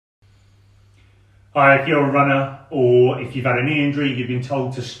If you're a runner or if you've had a knee injury, you've been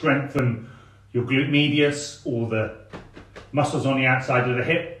told to strengthen your glute medius or the muscles on the outside of the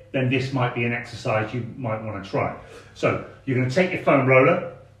hip, then this might be an exercise you might want to try. So you're going to take your foam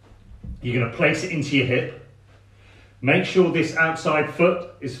roller, you're going to place it into your hip, make sure this outside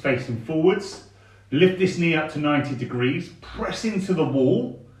foot is facing forwards, lift this knee up to 90 degrees, press into the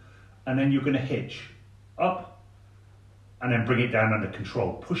wall, and then you're going to hitch up and then bring it down under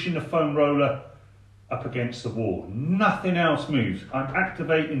control, pushing the foam roller up against the wall. Nothing else moves. I'm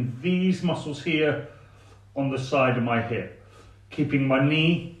activating these muscles here on the side of my hip, keeping my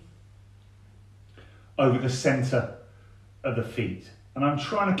knee over the center of the feet. And I'm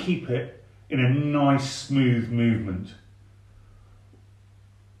trying to keep it in a nice, smooth movement.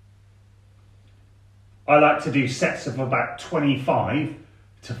 I like to do sets of about 25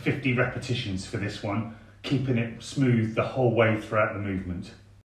 to 50 repetitions for this one, keeping it smooth the whole way throughout the movement.